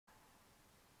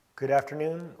Good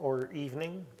afternoon or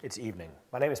evening. It's evening.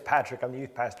 My name is Patrick. I'm the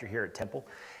youth pastor here at Temple,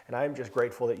 and I'm just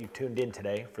grateful that you tuned in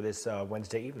today for this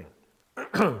Wednesday evening.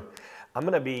 I'm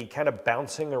going to be kind of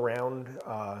bouncing around.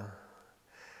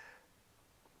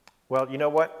 Well, you know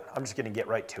what? I'm just going to get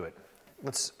right to it.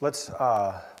 Let's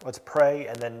pray,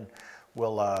 and then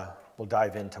we'll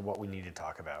dive into what we need to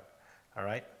talk about. All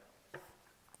right?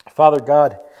 Father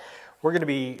God, we're going to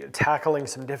be tackling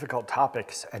some difficult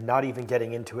topics and not even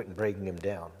getting into it and breaking them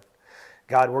down.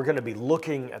 God, we're going to be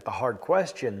looking at the hard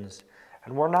questions,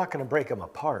 and we're not going to break them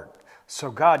apart. So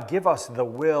God, give us the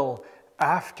will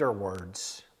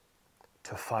afterwards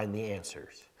to find the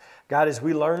answers. God, as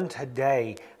we learn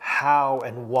today how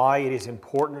and why it is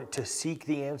important to seek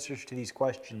the answers to these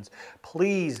questions,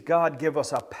 please, God, give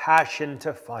us a passion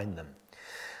to find them.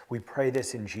 We pray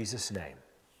this in Jesus' name.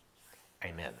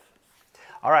 Amen.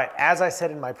 All right, as I said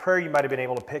in my prayer, you might have been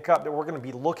able to pick up that we're going to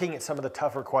be looking at some of the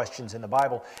tougher questions in the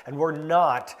Bible, and we're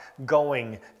not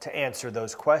going to answer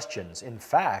those questions. In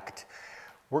fact,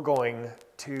 we're going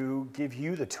to give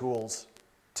you the tools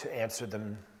to answer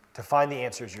them, to find the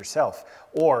answers yourself,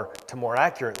 or to more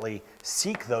accurately,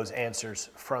 seek those answers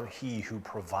from He who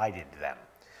provided them.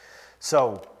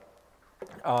 So,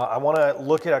 I want to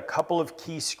look at a couple of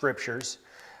key scriptures.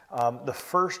 The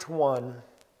first one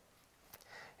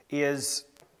is,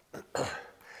 let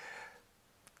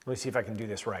me see if I can do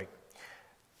this right.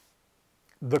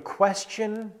 The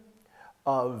question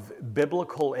of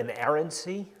biblical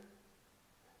inerrancy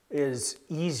is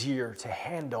easier to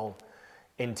handle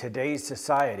in today's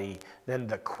society than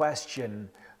the question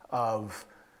of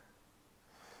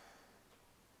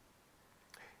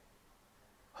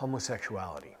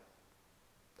homosexuality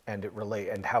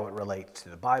and how it relates to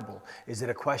the Bible. Is it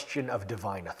a question of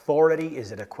divine authority?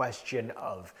 Is it a question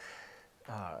of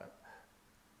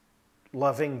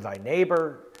loving thy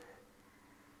neighbor?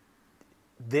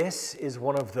 This is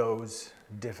one of those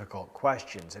difficult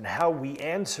questions, and how we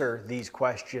answer these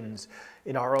questions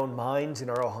in our own minds, in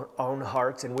our own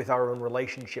hearts, and with our own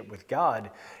relationship with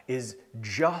God is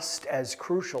just as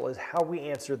crucial as how we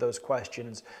answer those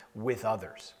questions with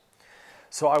others.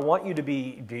 So I want you to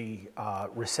be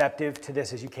receptive to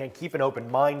this as you can. Keep an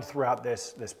open mind throughout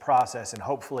this process, and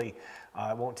hopefully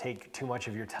it won't take too much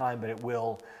of your time, but it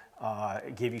will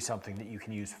give you something that you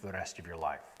can use for the rest of your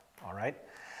life. All right?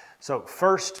 So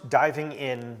first, diving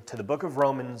into the book of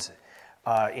Romans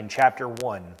in chapter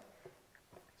 1,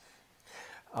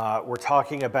 we're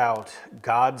talking about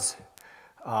God's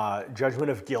judgment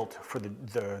of guilt for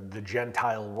the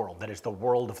Gentile world, that is the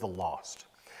world of the lost.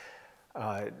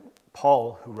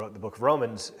 Paul, who wrote the book of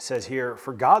Romans, says here,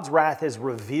 "For God's wrath is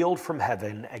revealed from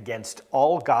heaven against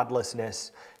all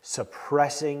godlessness,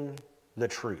 suppressing the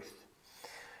truth."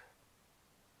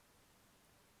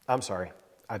 I'm sorry,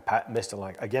 I missed a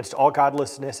line. "Against all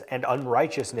godlessness and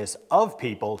unrighteousness of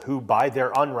people who by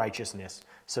their unrighteousness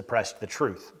suppressed the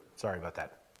truth." Sorry about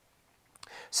that.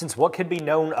 "Since what could be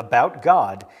known about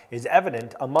God is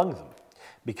evident among them,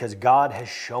 because God has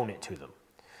shown it to them.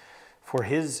 For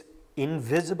His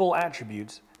invisible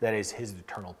attributes, that is, His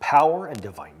eternal power and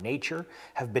divine nature,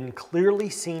 have been clearly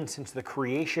seen since the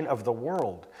creation of the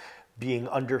world, being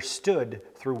understood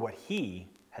through what He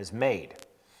has made.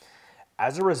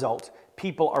 As a result,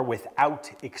 people are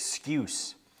without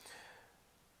excuse."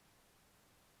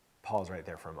 Pause right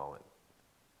there for a moment.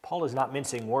 Paul is not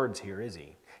mincing words here, is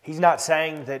he? He's not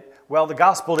saying that, well, the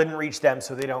gospel didn't reach them,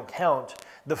 so they don't count.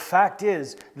 The fact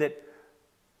is that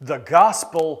the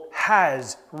gospel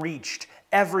has reached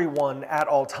everyone at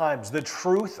all times. The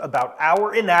truth about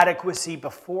our inadequacy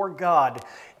before God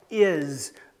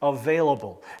is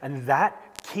available. And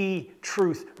that key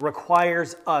truth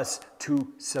requires us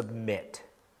to submit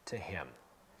to Him.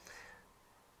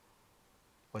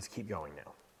 Let's keep going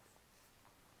now.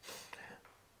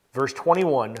 Verse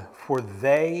 21, For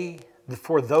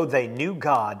though they knew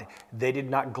God, they did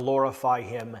not glorify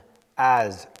Him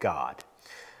as God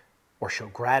or show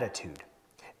gratitude.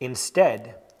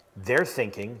 Instead, their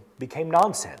thinking became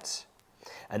nonsense,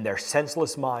 and their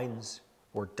senseless minds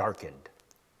were darkened.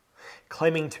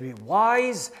 Claiming to be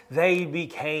wise, they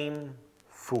became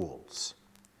fools.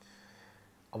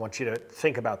 I want you to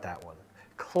think about that one.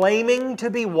 Claiming to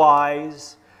be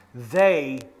wise,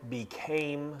 they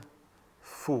became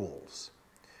fools.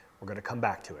 We're going to come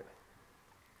back to it.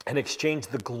 And exchange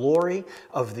the glory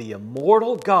of the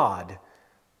immortal God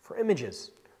for images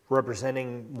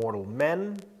representing mortal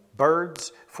men,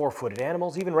 birds, four-footed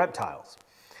animals, even reptiles.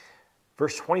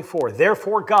 Verse 24,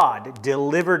 "Therefore God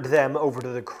delivered them over to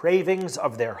the cravings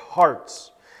of their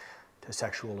hearts, to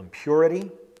sexual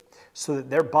impurity, so that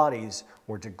their bodies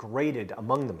were degraded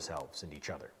among themselves and each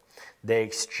other. They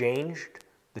exchanged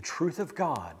the truth of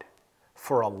God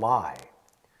for a lie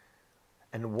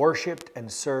and worshiped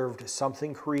and served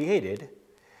something created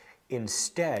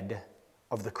instead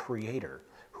of the Creator,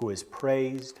 who is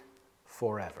praised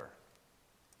forever.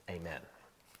 Amen.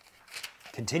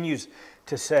 Continues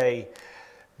to say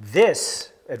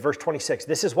this, at verse 26,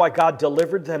 this is why God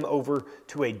delivered them over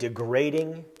to a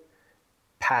degrading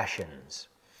passions.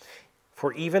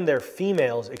 For even their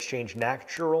females exchanged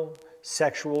natural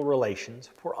sexual relations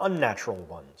for unnatural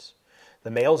ones. The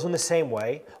males in the same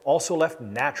way also left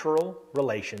natural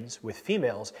relations with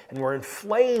females and were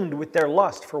inflamed with their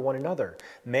lust for one another.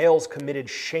 Males committed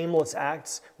shameless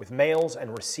acts with males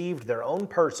and received in their own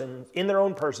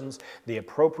persons the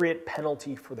appropriate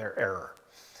penalty for their error.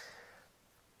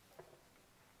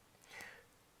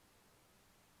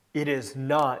 It is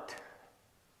not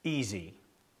easy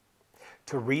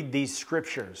to read these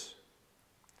scriptures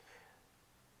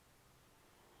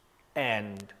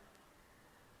and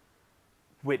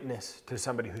witness to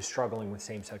somebody who's struggling with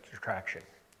same-sex attraction.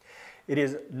 It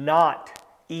is not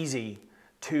easy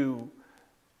to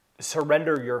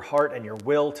surrender your heart and your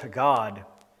will to God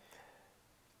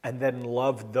and then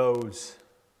love those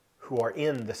who are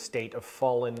in the state of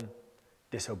fallen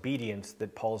disobedience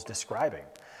that Paul's describing.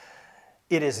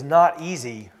 It is not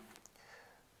easy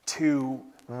to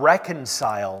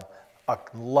reconcile a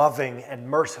loving and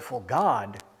merciful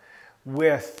God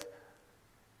with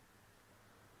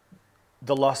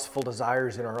the lustful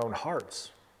desires in our own hearts.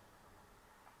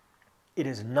 It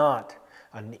is not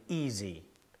an easy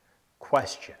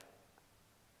question.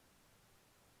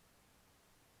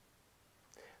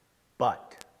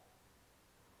 But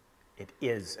it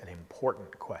is an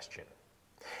important question.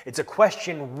 It's a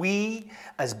question we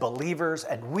as believers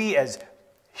and we as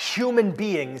human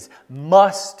beings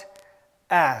must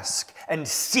ask and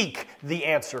seek the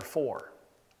answer for.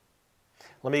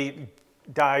 Let me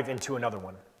dive into another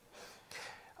one.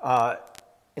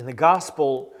 In the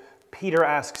gospel, Peter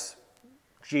asks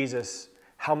Jesus,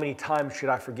 how many times should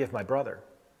I forgive my brother?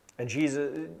 And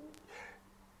Jesus,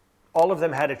 all of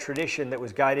them had a tradition that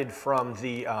was guided from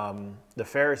the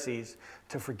Pharisees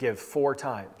to forgive 4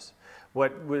 times.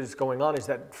 What was going on is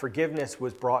that forgiveness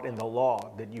was brought in the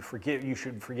law, that you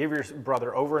should forgive your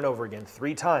brother over and over again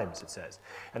 3 times, it says.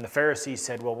 And the Pharisees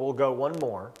said, well, we'll go 1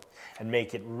 more and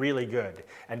make it really good.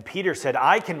 And Peter said,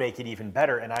 I can make it even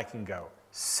better, and I can go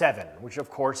 7, which of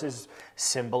course is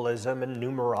symbolism and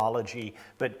numerology.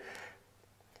 But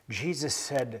Jesus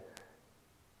said,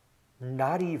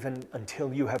 not even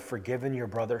until you have forgiven your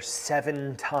brother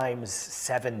 7 times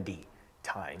 70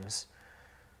 times,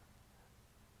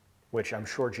 which I'm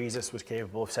sure Jesus was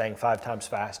capable of saying 5 times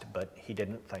fast, but he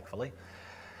didn't, thankfully.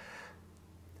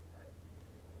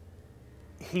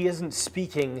 He isn't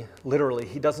speaking literally.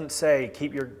 He doesn't say,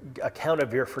 keep your account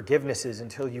of your forgivenesses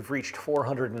until you've reached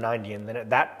 490, and then at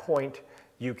that point,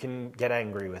 you can get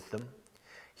angry with them.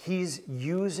 He's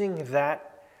using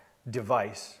that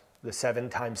device, the 7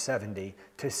 times 70,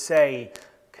 to say,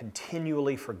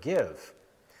 continually forgive.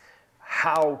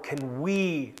 How can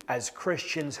we, as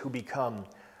Christians who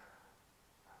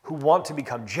want to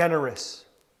become generous,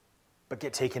 but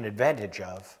get taken advantage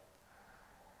of,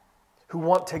 who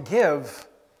want to give,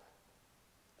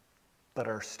 but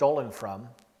are stolen from,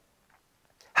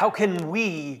 how can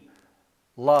we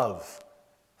love,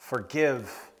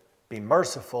 forgive, be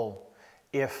merciful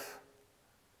if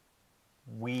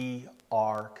we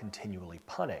are continually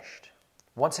punished?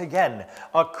 Once again,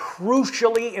 a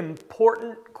crucially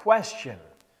important question.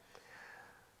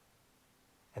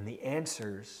 And the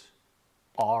answers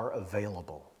are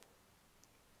available.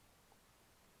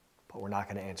 But we're not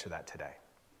going to answer that today.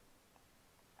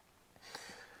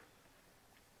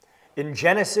 In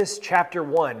Genesis chapter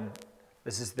 1,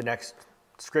 this is the next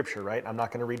scripture, right? I'm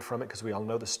not going to read from it because we all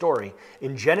know the story.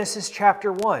 In Genesis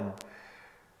chapter 1,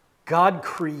 God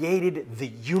created the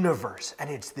universe, and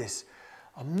it's this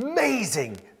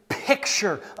amazing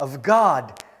picture of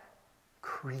God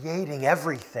creating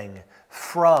everything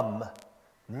from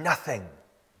nothing.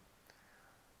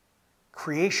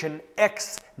 Creation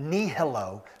ex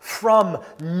nihilo, from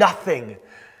nothing,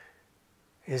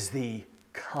 is the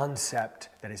concept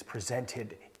that is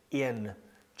presented in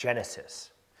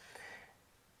Genesis.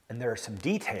 And there are some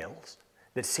details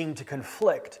that seem to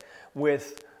conflict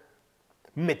with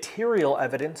material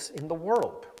evidence in the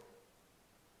world.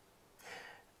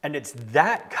 And it's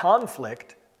that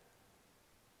conflict,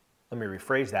 let me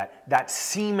rephrase that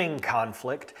seeming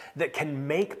conflict that can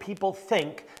make people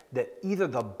think that either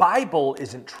the Bible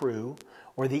isn't true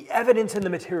or the evidence in the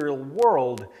material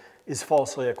world is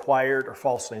falsely acquired or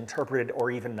falsely interpreted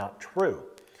or even not true.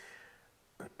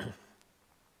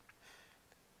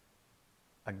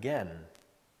 Again,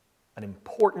 an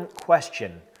important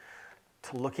question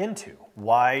to look into.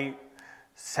 Why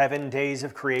 7 days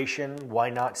of creation? Why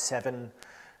not 7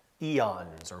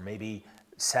 eons? Or maybe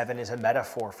 7 is a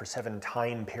metaphor for 7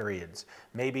 time periods.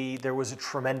 Maybe there was a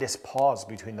tremendous pause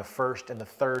between the first and the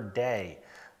third day.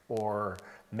 Or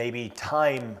maybe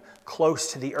time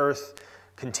close to the earth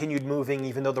continued moving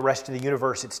even though the rest of the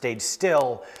universe it stayed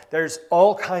still. There's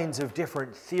all kinds of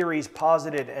different theories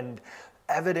posited and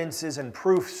evidences and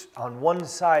proofs on one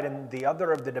side and the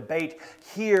other of the debate.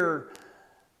 Here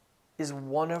is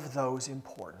one of those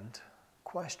important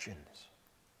questions.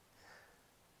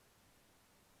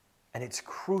 And it's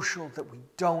crucial that we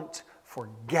don't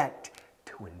forget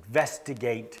to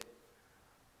investigate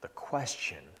the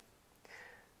question.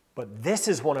 But this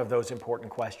is one of those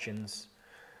important questions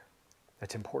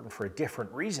that's important for a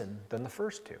different reason than the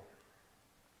first two.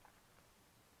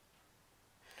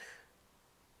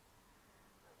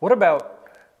 What about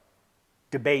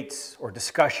debates or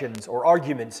discussions or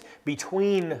arguments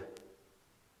between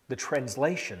the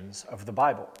translations of the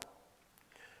Bible?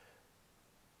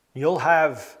 You'll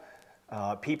have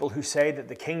people who say that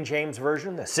the King James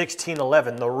Version, the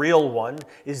 1611, the real one,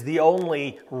 is the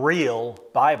only real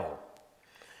Bible.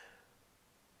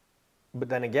 But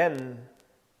then again,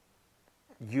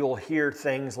 you'll hear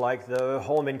things like the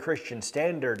Holman Christian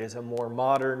Standard is a more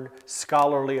modern,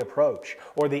 scholarly approach,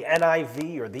 or the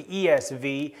NIV or the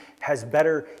ESV has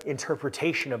better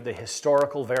interpretation of the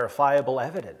historical, verifiable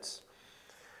evidence.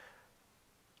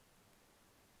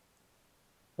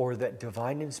 Or that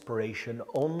divine inspiration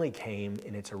only came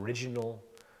in its original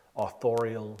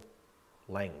authorial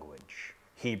language,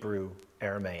 Hebrew,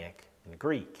 Aramaic, and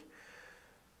Greek.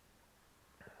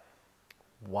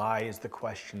 Why is the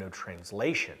question of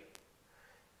translation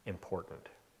important?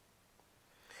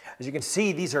 As you can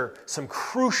see, these are some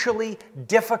crucially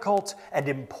difficult and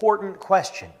important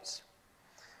questions.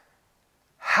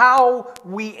 How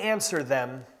we answer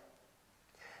them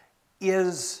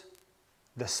is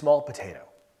the small potato.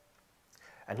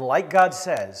 And like God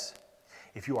says,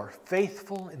 if you are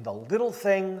faithful in the little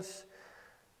things,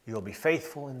 you will be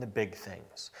faithful in the big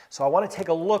things. So I want to take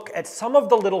a look at some of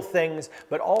the little things,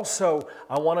 but also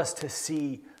I want us to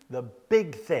see the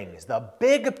big things, the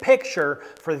big picture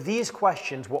for these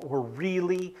questions, what we're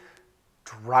really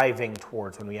driving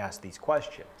towards when we ask these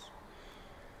questions.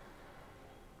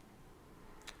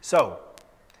 So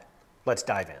let's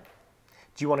dive in.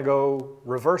 Do you want to go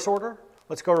reverse order?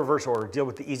 Let's go reverse order, deal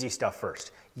with the easy stuff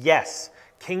first. Yes,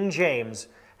 King James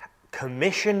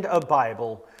commissioned a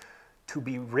Bible to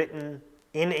be written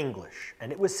in English,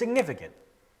 and it was significant.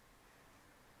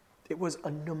 It was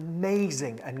an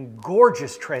amazing and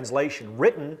gorgeous translation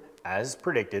written, as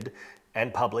predicted,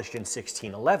 and published in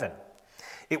 1611.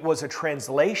 It was a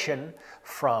translation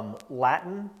from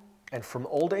Latin and from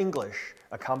Old English,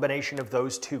 a combination of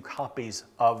those two copies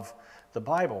of the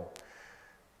Bible.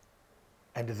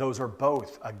 And those are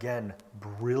both, again,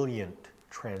 brilliant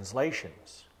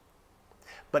translations.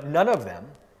 But none of them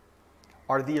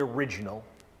are the original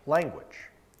language.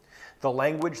 The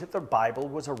language that the Bible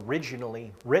was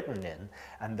originally written in,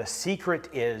 and the secret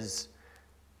is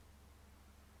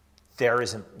there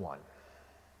isn't one.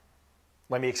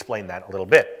 Let me explain that a little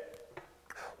bit.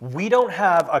 We don't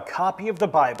have a copy of the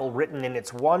Bible written in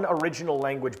its one original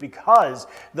language because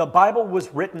the Bible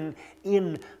was written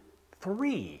in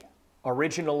 3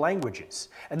 original languages.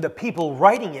 And the people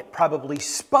writing it probably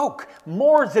spoke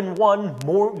more than one,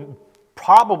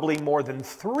 probably more than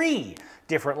 3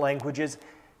 different languages,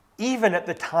 even at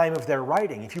the time of their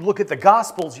writing. If you look at the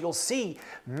Gospels, you'll see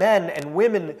men and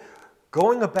women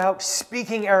going about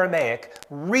speaking Aramaic,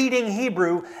 reading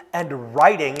Hebrew, and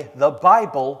writing the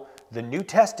Bible, the New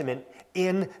Testament,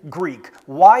 in Greek.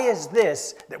 Why is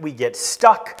this that we get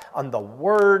stuck on the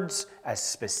words as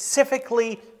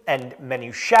specifically and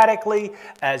minutiatically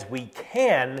as we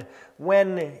can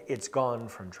when it's gone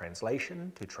from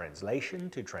translation to translation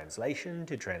to translation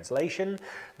to translation?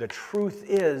 The truth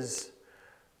is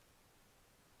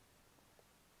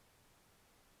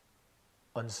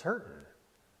uncertain,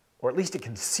 or at least it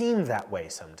can seem that way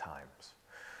sometimes.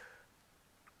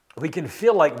 We can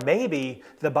feel like maybe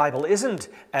the Bible isn't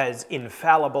as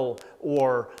infallible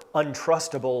or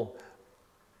untrustable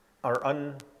or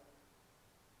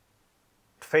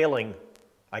unfailing,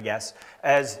 I guess,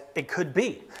 as it could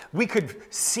be. It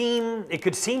could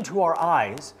seem to our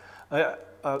eyes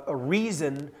a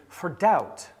reason for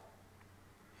doubt.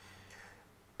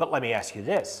 But let me ask you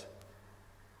this.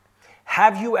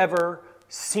 Have you ever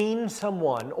seen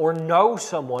someone or know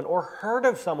someone or heard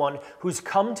of someone who's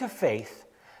come to faith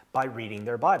by reading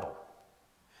their Bible?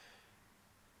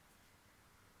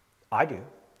 I do.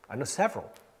 I know several.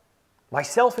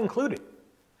 myself included.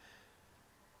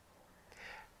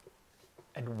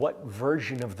 And what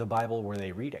version of the Bible were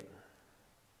they reading?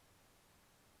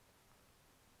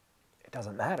 It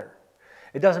doesn't matter.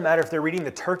 It doesn't matter if they're reading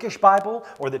the Turkish Bible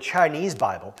or the Chinese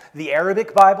Bible, the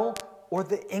Arabic Bible or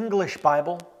the English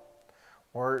Bible,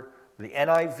 or the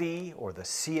NIV or the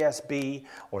CSB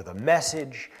or the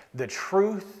Message. The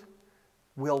truth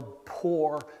will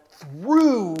pour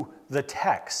through the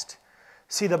text.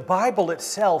 See, the Bible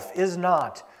itself is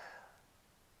not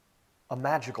a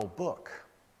magical book.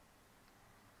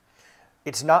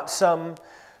 It's not some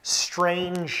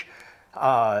strange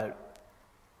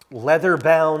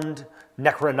leather-bound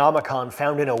Necronomicon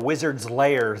found in a wizard's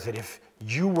lair that if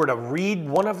you were to read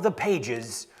one of the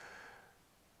pages,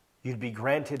 you'd be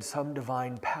granted some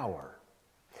divine power.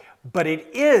 But it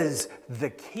is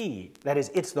the key. That is,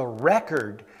 it's the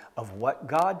record of what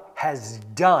God has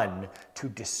done to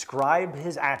describe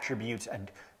his attributes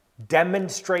and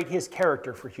demonstrate his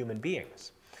character for human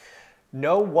beings.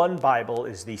 No one Bible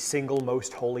is the single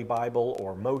most holy Bible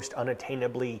or most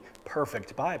unattainably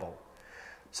perfect Bible.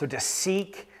 So to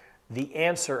seek the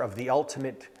answer of the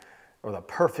ultimate or the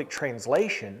perfect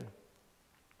translation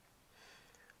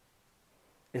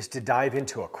is to dive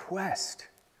into a quest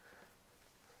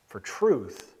for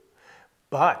truth,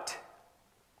 but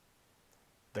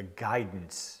the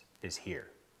guidance is here.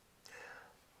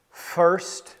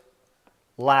 First,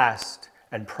 last,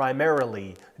 and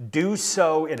primarily, do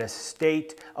so in a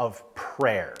state of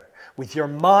prayer, with your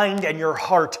mind and your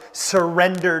heart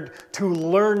surrendered to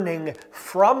learning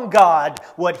from God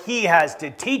what he has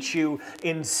to teach you,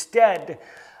 instead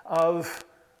of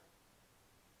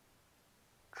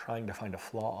trying to find a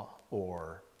flaw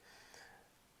or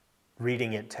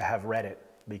reading it to have read it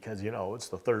because, you know, it's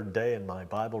the third day in my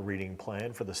Bible reading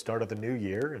plan for the start of the new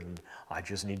year, and I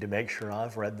just need to make sure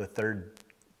I've read the third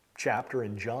chapter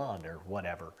in John or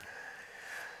whatever.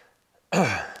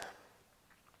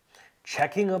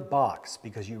 Checking a box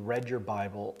because you read your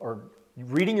Bible, or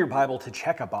reading your Bible to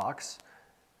check a box,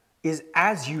 is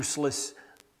as useless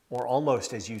or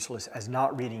almost as useless as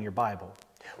not reading your Bible.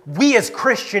 We as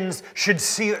Christians should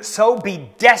so be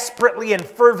desperately and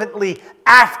fervently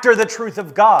after the truth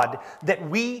of God that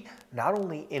we not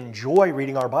only enjoy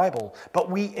reading our Bible, but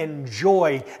we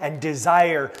enjoy and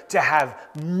desire to have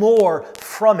more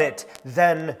from it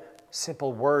than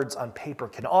simple words on paper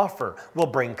can offer. We'll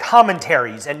bring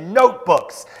commentaries and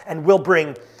notebooks, and we'll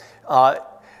bring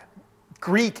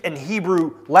Greek and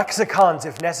Hebrew lexicons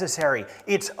if necessary.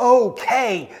 It's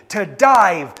okay to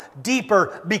dive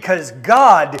deeper because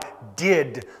God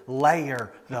did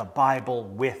layer the Bible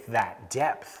with that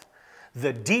depth.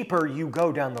 The deeper you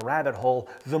go down the rabbit hole,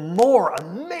 the more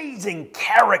amazing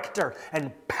character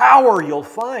and power you'll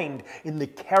find in the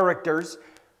characters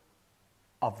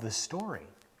of the story.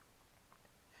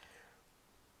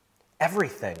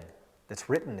 Everything that's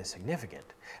written is significant.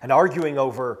 And arguing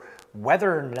over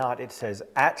whether or not it says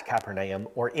at Capernaum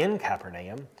or in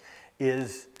Capernaum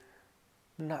is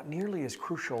not nearly as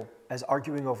crucial as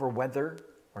arguing over whether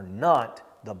or not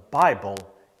the Bible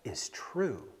is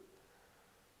true.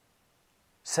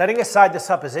 Setting aside the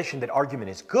supposition that argument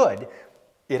is good,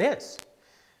 it is.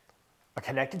 A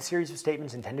connected series of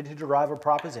statements intended to derive a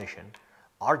proposition,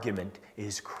 argument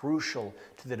is crucial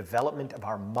to the development of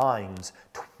our minds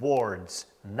towards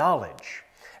knowledge.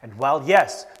 And while,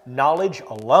 yes, knowledge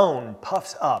alone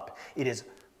puffs up, it is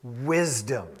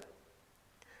wisdom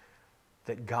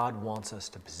that God wants us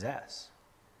to possess.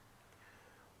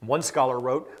 One scholar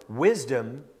wrote,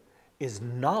 "Wisdom is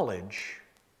knowledge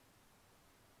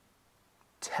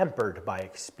tempered by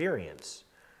experience."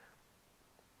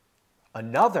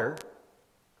 Another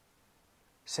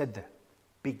said the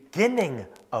beginning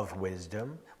of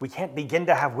wisdom, we can't begin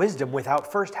to have wisdom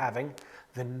without first having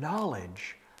the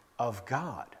knowledge of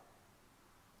God.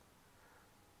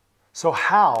 So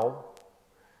how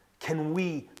can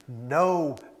we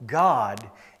know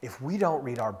God if we don't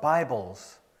read our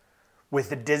Bibles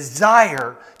with a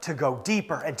desire to go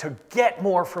deeper and to get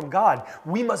more from God?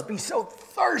 We must be so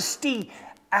thirsty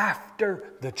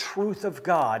after the truth of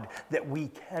God that we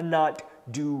cannot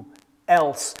do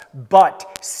else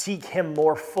but seek him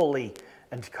more fully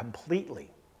and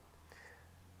completely.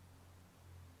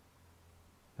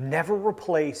 Never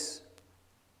replace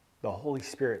the Holy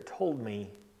Spirit told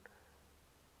me.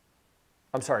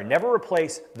 Never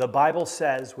replace the Bible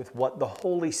says with what the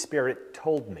Holy Spirit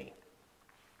told me.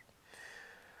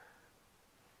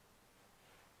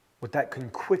 What that can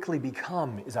quickly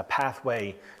become is a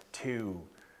pathway to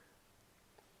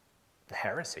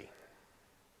heresy.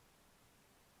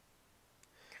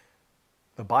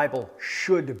 The Bible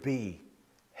should be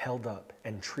held up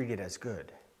and treated as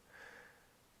good.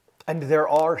 And there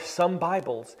are some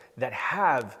Bibles that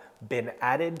have been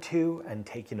added to and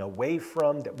taken away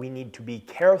from that we need to be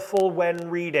careful when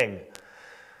reading.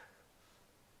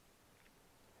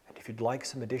 And if you'd like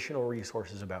some additional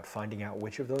resources about finding out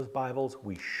which of those Bibles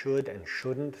we should and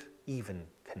shouldn't even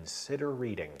consider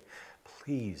reading,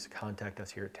 please contact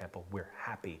us here at Temple. We're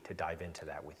happy to dive into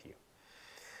that with you.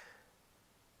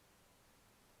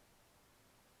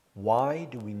 Why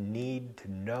do we need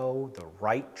to know the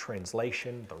right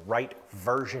translation, the right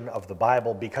version of the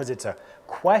Bible? Because it's a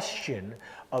question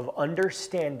of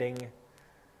understanding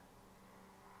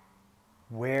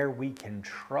where we can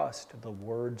trust the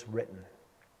words written,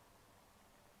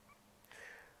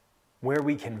 where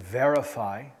we can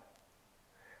verify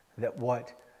that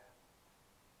what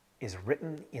is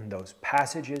written in those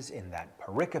passages, in that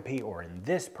pericope or in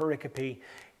this pericope,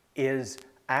 is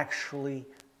actually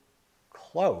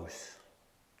close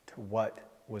to what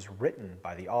was written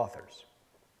by the authors.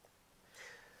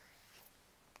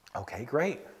 Okay,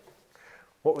 great.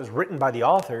 What was written by the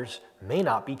authors may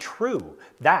not be true.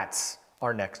 That's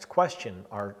our next question,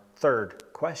 our third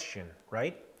question,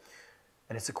 right?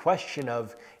 And it's a question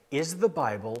of, is the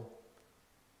Bible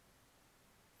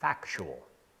factual?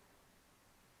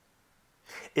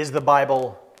 Is the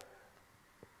Bible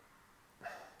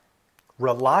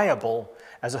reliable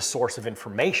as a source of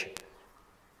information?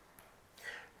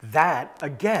 That,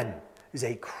 again, is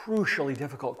a crucially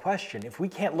difficult question. If we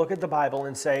can't look at the Bible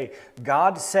and say,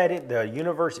 God said it, the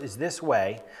universe is this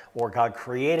way, or God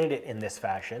created it in this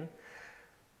fashion,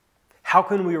 how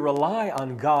can we rely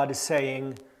on God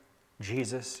saying,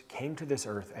 Jesus came to this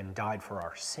earth and died for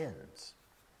our sins?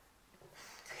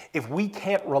 If we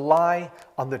can't rely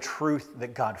on the truth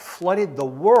that God flooded the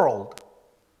world,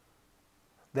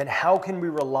 then how can we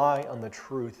rely on the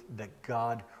truth that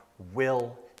God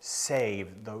will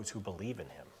save those who believe in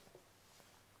him?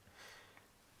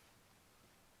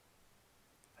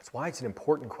 That's why it's an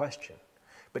important question.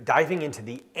 But diving into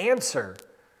the answer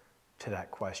to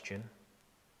that question,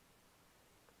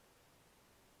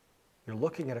 you're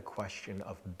looking at a question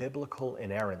of biblical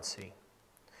inerrancy.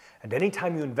 And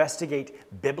anytime you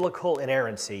investigate biblical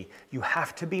inerrancy, you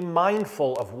have to be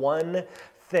mindful of one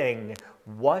thing.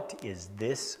 What is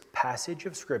this passage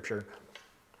of Scripture?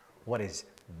 What is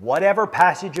whatever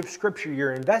passage of Scripture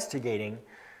you're investigating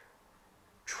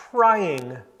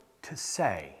trying to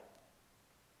say?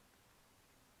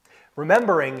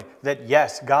 Remembering that,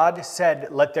 yes, God said,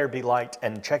 let there be light,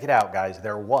 and check it out, guys,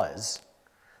 there was.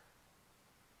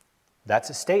 That's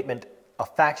a statement, a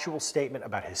factual statement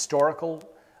about historical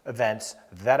events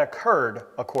that occurred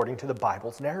according to the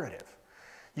Bible's narrative.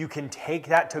 You can take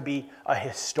that to be a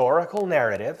historical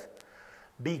narrative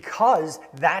because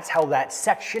that's how that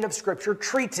section of Scripture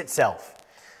treats itself.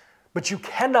 But you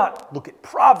cannot look at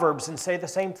Proverbs and say the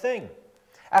same thing.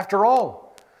 After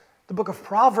all, the book of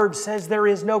Proverbs says there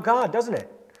is no God, doesn't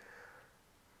it?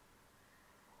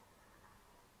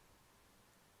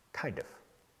 Kind of.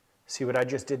 See, what I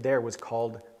just did there was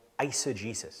called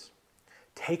eisegesis.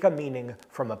 Take a meaning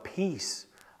from a piece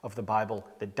of the Bible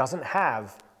that doesn't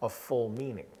have a full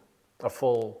meaning, a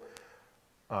full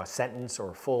sentence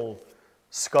or full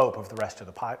scope of the rest of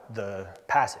the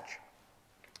passage.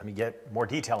 Let me get more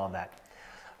detail on that.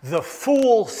 The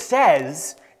fool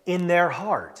says in their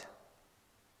heart,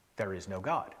 there is no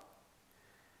God.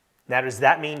 Now, does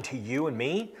that mean to you and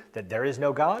me that there is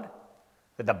no God?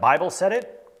 That the Bible said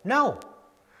it? No.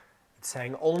 It's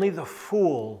saying only the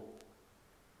fool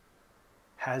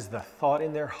has the thought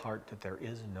in their heart that there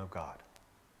is no God.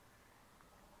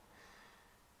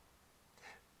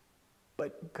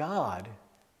 But God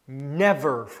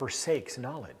never forsakes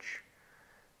knowledge.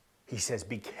 He says,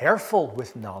 be careful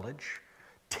with knowledge,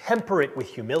 temper it with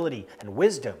humility and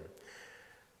wisdom.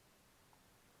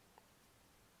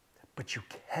 But you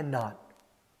cannot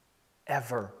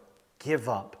ever give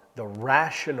up the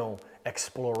rational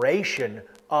exploration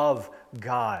of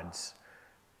God's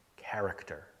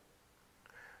character.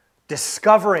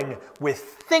 Discovering with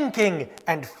thinking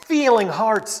and feeling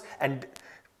hearts and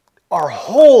our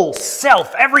whole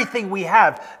self, everything we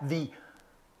have, the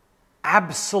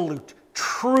absolute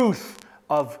truth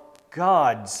of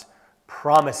God's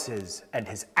promises and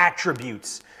his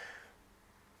attributes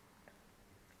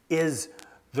is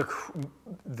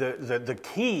the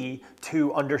key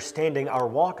to understanding our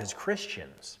walk as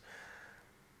Christians.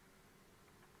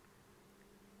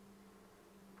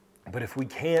 But if we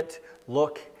can't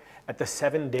look at the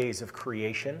 7 days of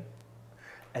creation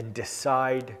and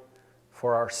decide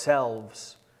for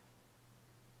ourselves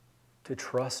to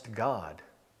trust God,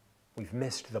 we've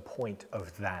missed the point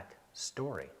of that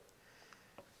story.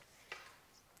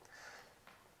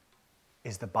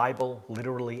 Is the Bible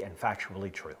literally and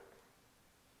factually true?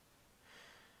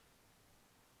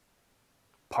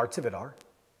 Parts of it are.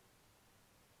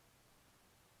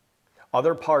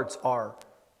 Other parts are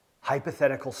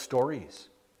hypothetical stories,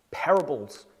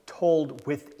 parables told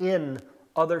within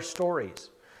other stories.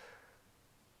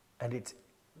 And it's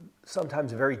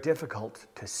sometimes very difficult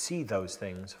to see those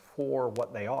things for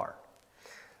what they are.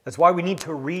 That's why we need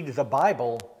to read the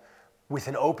Bible with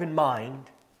an open mind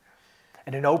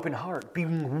and an open heart,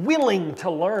 being willing to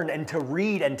learn and to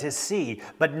read and to see,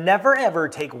 but never ever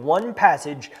take one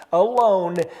passage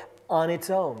alone on its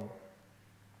own.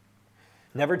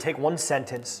 Never take one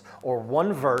sentence or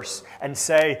one verse and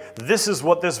say, this is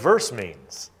what this verse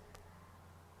means.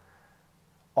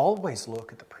 Always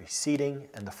look at the preceding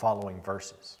and the following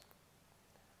verses.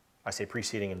 I say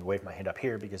preceding and wave my hand up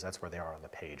here because that's where they are on the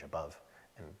page above,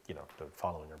 and the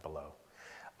following are below.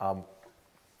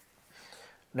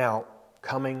 Now,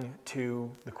 coming to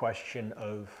the question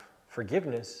of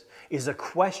forgiveness is a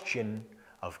question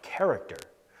of character.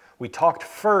 We talked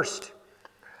first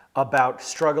about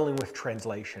struggling with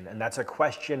translation, and that's a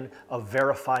question of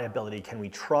verifiability. Can we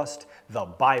trust the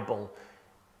Bible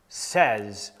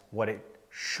says what it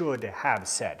should have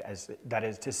said? That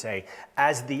is to say,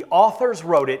 as the authors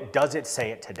wrote it, does it say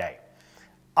it today?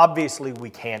 Obviously, we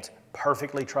can't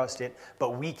perfectly trust it,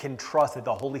 but we can trust that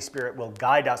the Holy Spirit will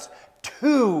guide us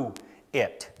to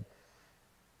it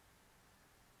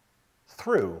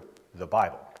through the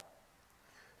Bible.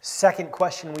 Second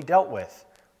question we dealt with,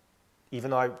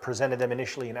 even though I presented them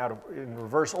initially in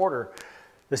reverse order,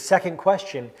 the second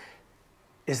question,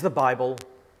 is the Bible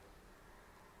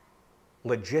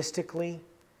logistically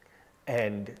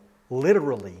and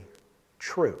literally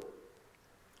true?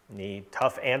 The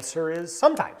tough answer is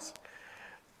sometimes.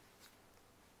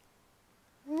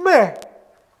 Meh.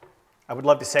 I would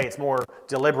love to say it's more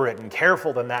deliberate and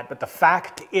careful than that, but the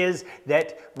fact is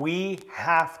that we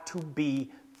have to be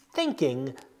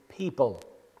thinking people.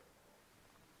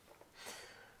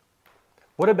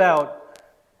 What about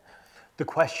the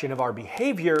question of our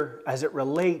behavior as it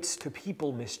relates to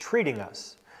people mistreating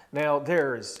us? Now,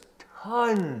 there's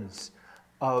tons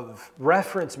of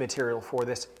reference material for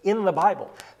this in the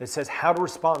Bible that says how to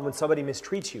respond when somebody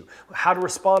mistreats you, how to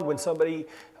respond when somebody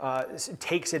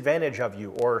takes advantage of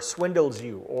you or swindles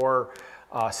you or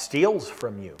steals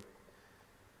from you.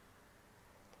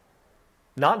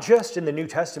 Not just in the New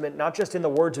Testament, not just in the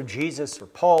words of Jesus or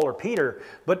Paul or Peter,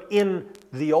 but in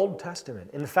the Old Testament.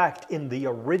 In fact, in the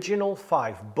original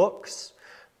 5 books,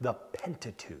 the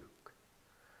Pentateuch.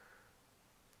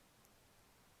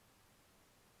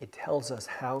 It tells us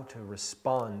how to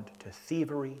respond to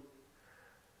thievery,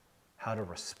 how to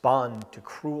respond to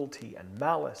cruelty and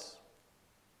malice.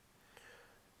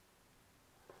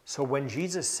 So when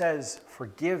Jesus says,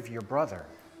 forgive your brother,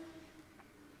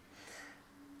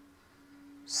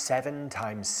 7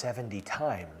 times 70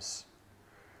 times,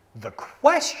 the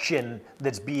question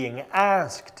that's being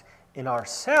asked in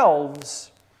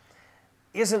ourselves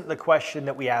isn't the question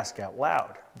that we ask out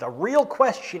loud. The real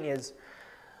question is,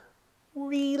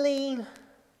 really?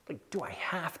 Like, do I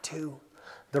have to?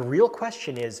 The real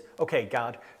question is, okay,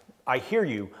 God, I hear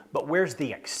you, but where's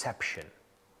the exception?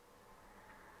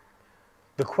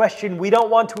 The question we don't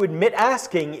want to admit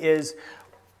asking is,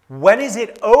 when is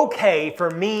it okay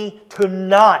for me to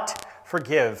not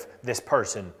forgive this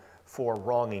person for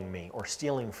wronging me or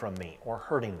stealing from me or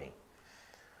hurting me?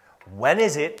 When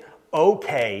is it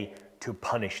okay to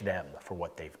punish them for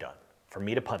what they've done, for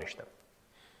me to punish them?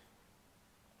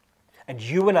 And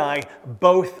you and I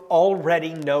both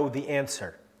already know the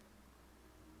answer.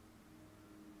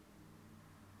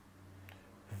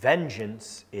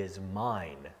 Vengeance is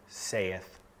mine,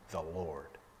 saith the Lord.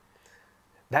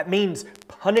 That means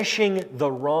punishing the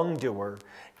wrongdoer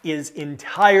is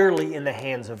entirely in the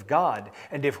hands of God.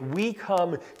 And if we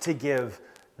come to give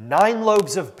 9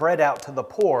 loaves of bread out to the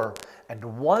poor, and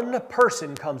one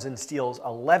person comes and steals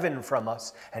 11 from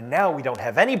us, and now we don't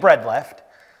have any bread left,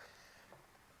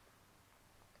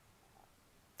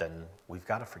 then we've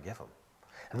got to forgive them.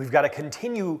 And we've got to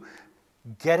continue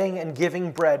getting and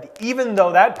giving bread, even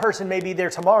though that person may be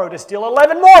there tomorrow to steal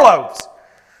 11 more loaves.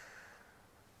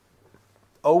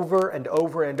 Over and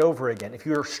over and over again. If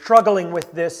you're struggling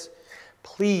with this,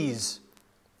 please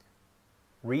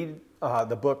read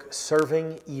the book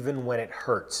Serving Even When It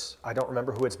Hurts. I don't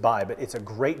remember who it's by, but it's a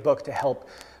great book to help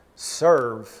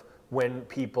serve when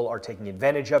people are taking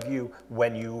advantage of you,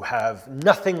 when you have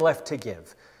nothing left to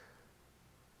give.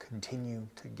 Continue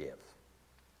to give.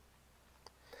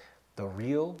 The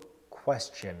real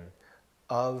question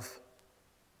of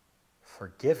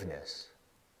forgiveness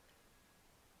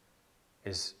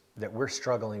is that we're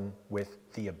struggling with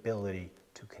the ability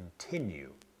to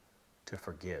continue to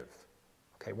forgive.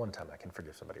 Okay, one time I can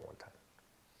forgive somebody one time.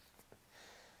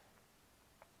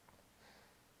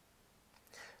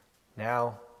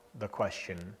 Now, the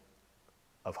question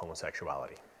of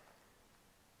homosexuality.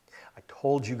 I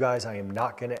told you guys I am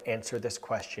not going to answer this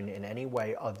question in any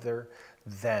way other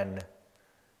than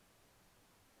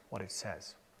what it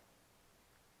says.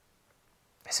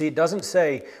 See, it doesn't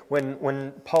say,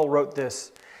 when Paul wrote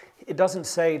this, it doesn't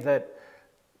say that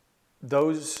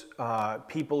those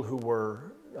people who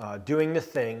were doing the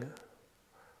thing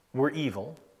were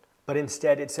evil, but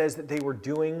instead it says that they were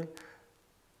doing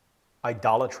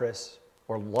idolatrous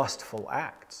or lustful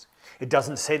acts. It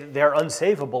doesn't say that they're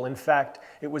unsavable. In fact,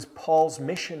 it was Paul's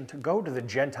mission to go to the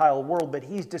Gentile world that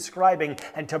he's describing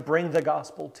and to bring the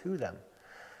gospel to them.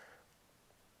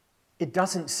 It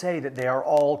doesn't say that they are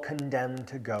all condemned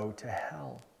to go to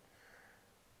hell.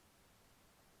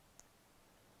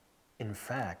 In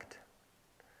fact,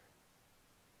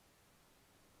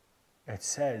 it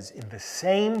says in the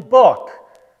same book,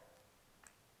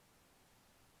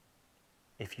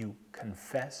 if you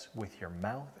confess with your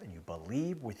mouth and you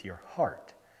believe with your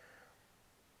heart,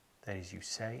 that is, you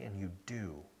say and you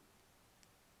do,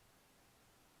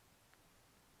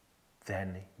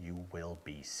 then you will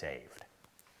be saved.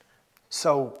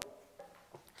 So,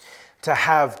 to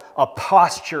have a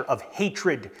posture of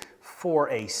hatred for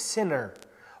a sinner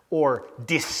or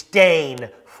disdain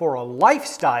for a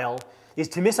lifestyle is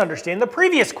to misunderstand the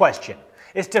previous question,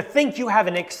 is to think you have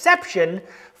an exception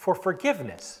for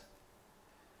forgiveness.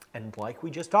 And like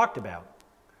we just talked about,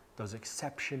 those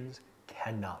exceptions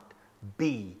cannot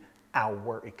be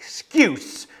our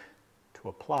excuse to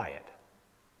apply it.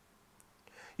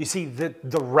 You see,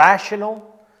 the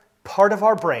rational part of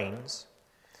our brains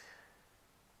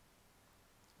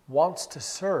wants to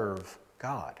serve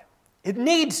God. It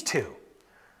needs to.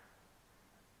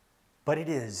 But it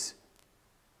is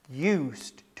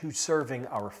used to serving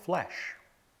our flesh.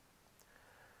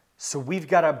 So we've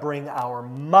got to bring our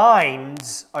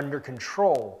minds under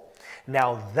control.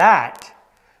 Now that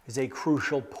is a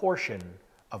crucial portion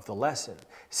of the lesson.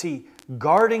 See,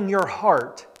 guarding your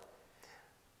heart,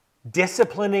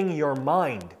 disciplining your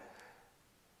mind,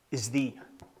 is the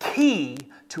key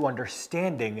to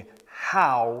understanding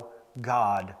how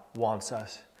God wants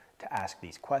us to ask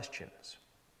these questions.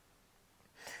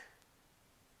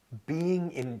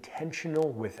 Being intentional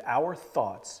with our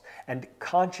thoughts and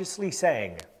consciously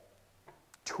saying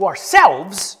to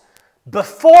ourselves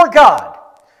before God,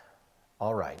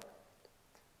 all right,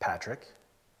 Patrick,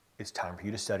 it's time for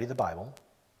you to study the Bible.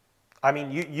 I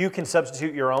mean, you can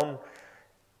substitute your own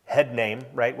head name,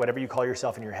 right? Whatever you call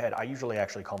yourself in your head. I usually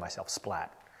actually call myself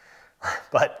Splat.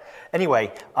 But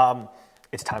anyway,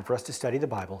 it's time for us to study the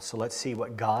Bible, so let's see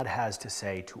what God has to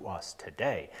say to us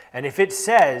today. And if it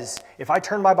says, if I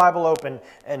turn my Bible open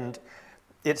and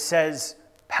it says,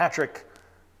 Patrick,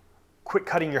 quit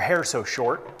cutting your hair so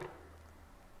short,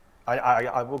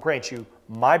 I will grant you,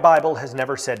 my Bible has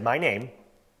never said my name,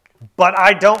 but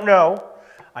I don't know.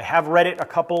 I have read it a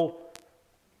couple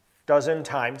dozen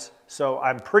times, so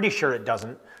I'm pretty sure it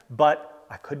doesn't, but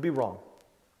I could be wrong.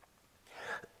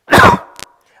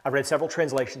 I've read several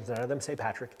translations, none of them say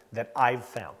Patrick, that I've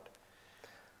found.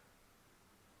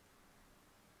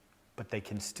 But they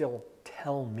can still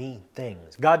tell me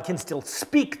things. God can still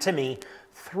speak to me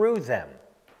through them.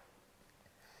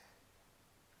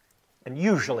 And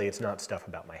usually it's not stuff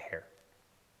about my hair.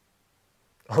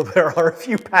 Oh, there are a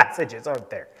few passages, aren't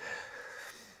there?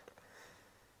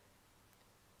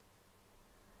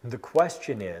 The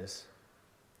question is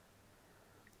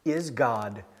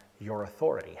God your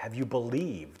authority? Have you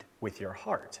believed with your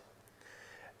heart?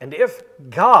 And if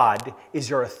God is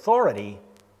your authority,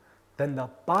 then the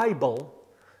Bible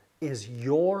is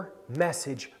your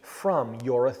message from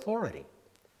your authority.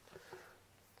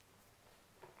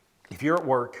 If you're at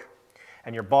work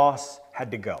and your boss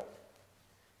had to go,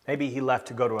 maybe he left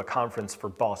to go to a conference for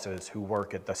bosses who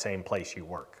work at the same place you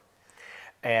work,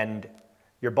 and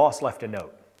your boss left a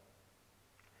note,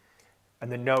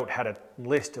 and the note had a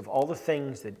list of all the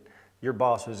things that your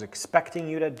boss was expecting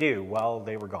you to do while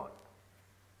they were gone.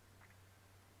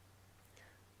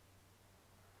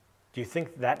 Do you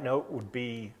think that note would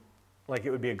be, like it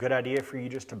would be a good idea for you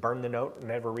just to burn the note and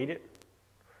never read it?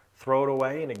 Throw it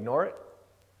away and ignore it?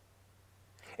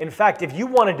 In fact, if you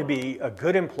wanted to be a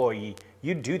good employee,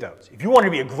 you'd do those. If you wanted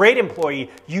to be a great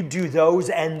employee, you'd do those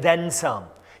and then some.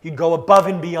 You'd go above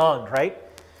and beyond, right?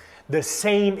 The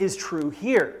same is true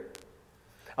here.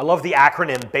 I love the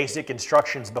acronym Basic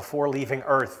Instructions Before Leaving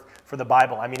Earth for the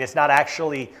Bible. I mean, it's not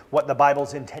actually what the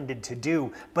Bible's intended to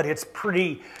do, but it's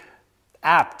pretty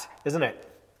apt, isn't it?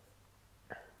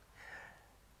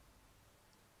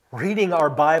 Reading our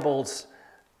Bibles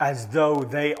as though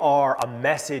they are a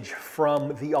message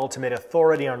from the ultimate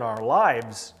authority on our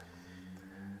lives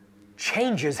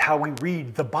changes how we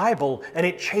read the Bible, and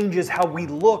it changes how we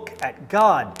look at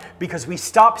God, because we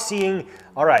stop seeing,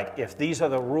 all right, if these are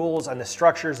the rules and the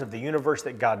structures of the universe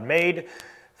that God made,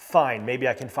 fine, maybe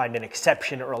I can find an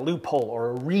exception or a loophole or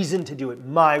a reason to do it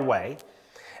my way.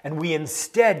 And we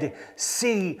instead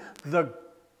see the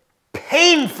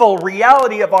painful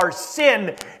reality of our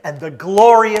sin and the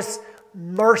glorious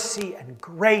mercy and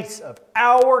grace of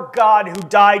our God who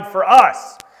died for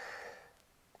us.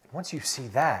 Once you see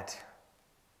that,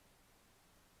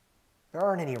 there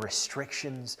aren't any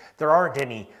restrictions, there aren't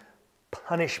any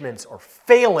punishments or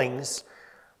failings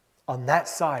on that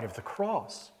side of the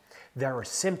cross. There are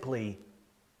simply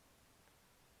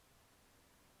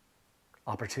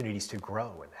opportunities to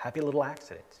grow and happy little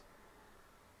accidents.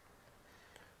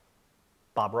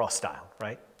 Bob Ross style,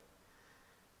 right?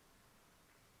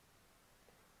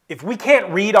 If we can't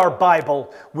read our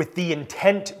Bible with the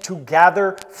intent to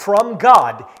gather from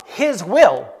God His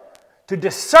will, to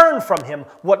discern from Him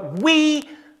what we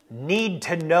need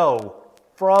to know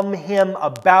from Him,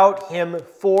 about Him,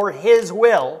 for His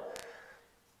will,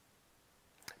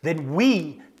 then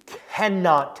we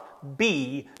cannot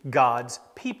be God's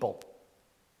people.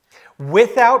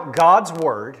 Without God's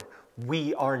Word,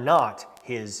 we are not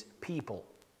His people.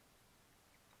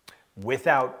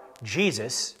 Without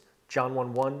Jesus, John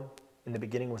 1:1, in the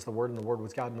beginning was the Word, and the Word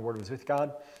was God, and the Word was with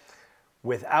God.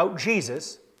 Without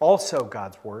Jesus, also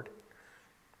God's Word,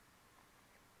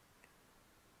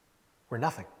 we're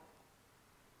nothing.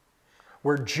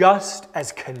 We're just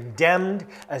as condemned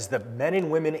as the men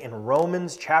and women in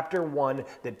Romans chapter 1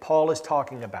 that Paul is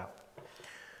talking about.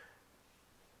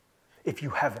 If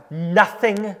you have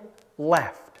nothing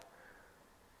left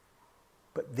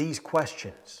but these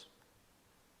questions,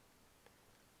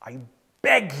 I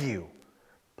beg you,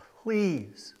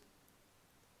 please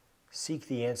seek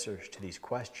the answers to these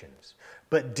questions,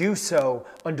 but do so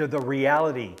under the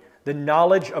reality, the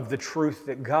knowledge of the truth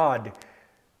that God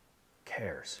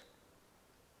cares.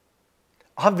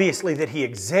 Obviously that He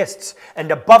exists,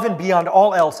 and above and beyond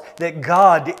all else, that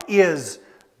God is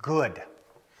good.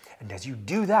 And as you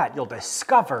do that, you'll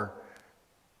discover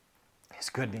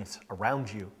His goodness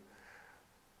around you,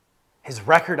 His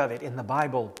record of it in the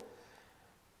Bible.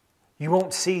 You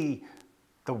won't see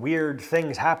the weird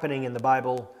things happening in the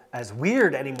Bible as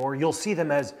weird anymore. You'll see them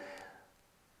as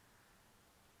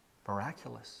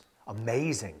miraculous,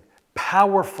 amazing,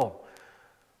 powerful,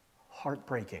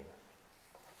 heartbreaking,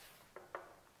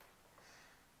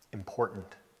 important.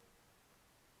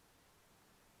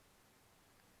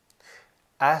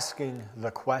 Asking the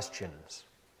questions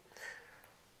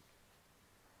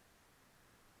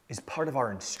is part of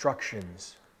our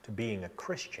instructions to being a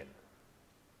Christian.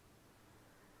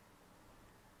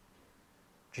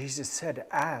 Jesus said,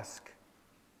 ask,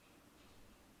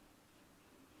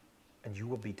 and you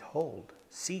will be told.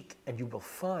 Seek, and you will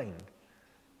find.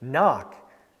 Knock,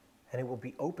 and it will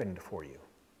be opened for you.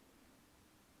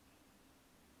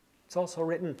 It's also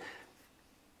written,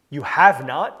 you have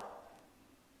not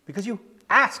because you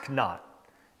ask not.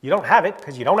 You don't have it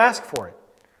because you don't ask for it,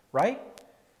 right?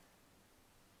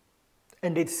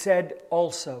 And it said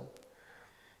also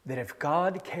that if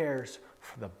God cares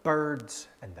for the birds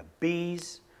and the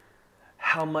bees,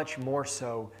 how much more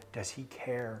so does He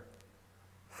care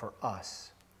for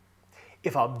us?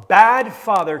 If a bad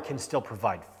father can still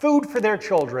provide food for their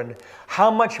children, how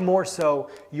much more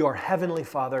so your heavenly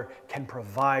Father can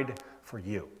provide for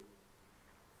you?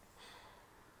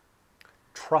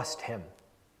 Trust Him.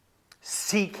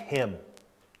 Seek Him.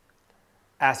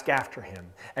 Ask after Him.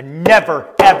 And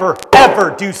never, ever,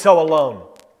 ever do so alone.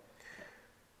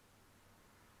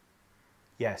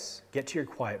 Yes, get to your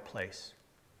quiet place.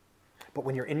 But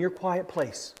when you're in your quiet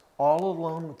place, all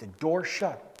alone with the door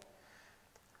shut,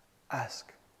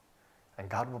 ask, and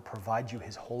God will provide you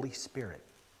His Holy Spirit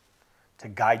to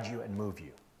guide you and move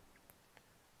you.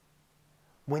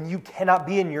 When you cannot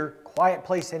be in your quiet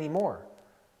place anymore,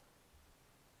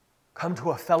 come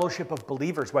to a fellowship of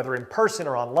believers, whether in person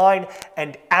or online,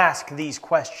 and ask these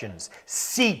questions.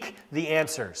 Seek the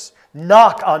answers.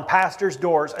 Knock on pastors'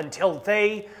 doors until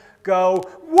they go,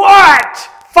 what?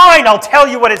 Fine, I'll tell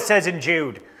you what it says in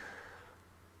Jude.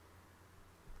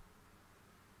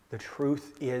 The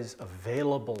truth is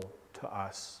available to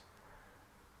us,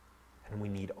 and we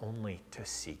need only to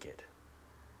seek it,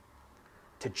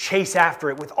 to chase after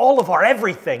it with all of our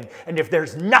everything. And if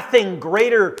there's nothing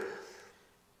greater,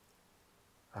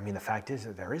 the fact is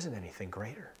that there isn't anything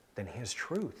greater than His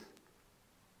truth.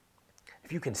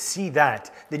 If you can see that,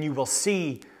 then you will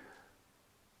see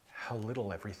how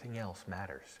little everything else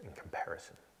matters in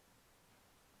comparison.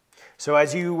 So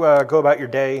as you go about your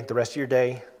day, the rest of your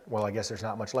day, well, I guess there's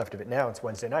not much left of it now. It's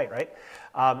Wednesday night, right?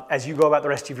 As you go about the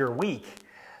rest of your week,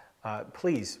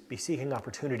 please be seeking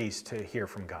opportunities to hear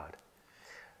from God.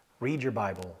 Read your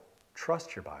Bible,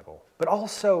 trust your Bible, but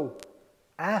also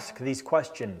ask these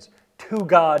questions to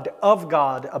God, of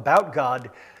God,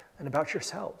 and about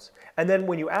yourselves. And then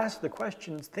when you ask the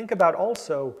questions, think about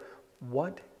also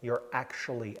what you're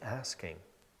actually asking.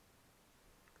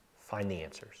 Find the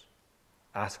answers.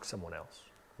 Ask someone else.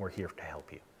 We're here to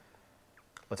help you.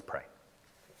 Let's pray.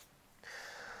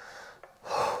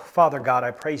 Father God, I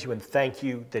praise you and thank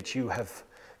you that you have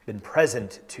been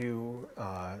present to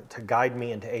guide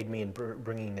me and to aid me in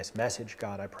bringing this message.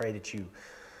 God, I pray that you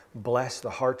bless the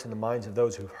hearts and the minds of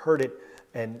those who've heard it,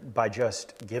 and by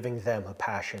just giving them a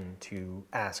passion to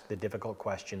ask the difficult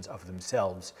questions of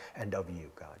themselves and of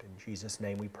you, God. In Jesus'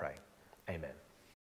 name we pray. Amen.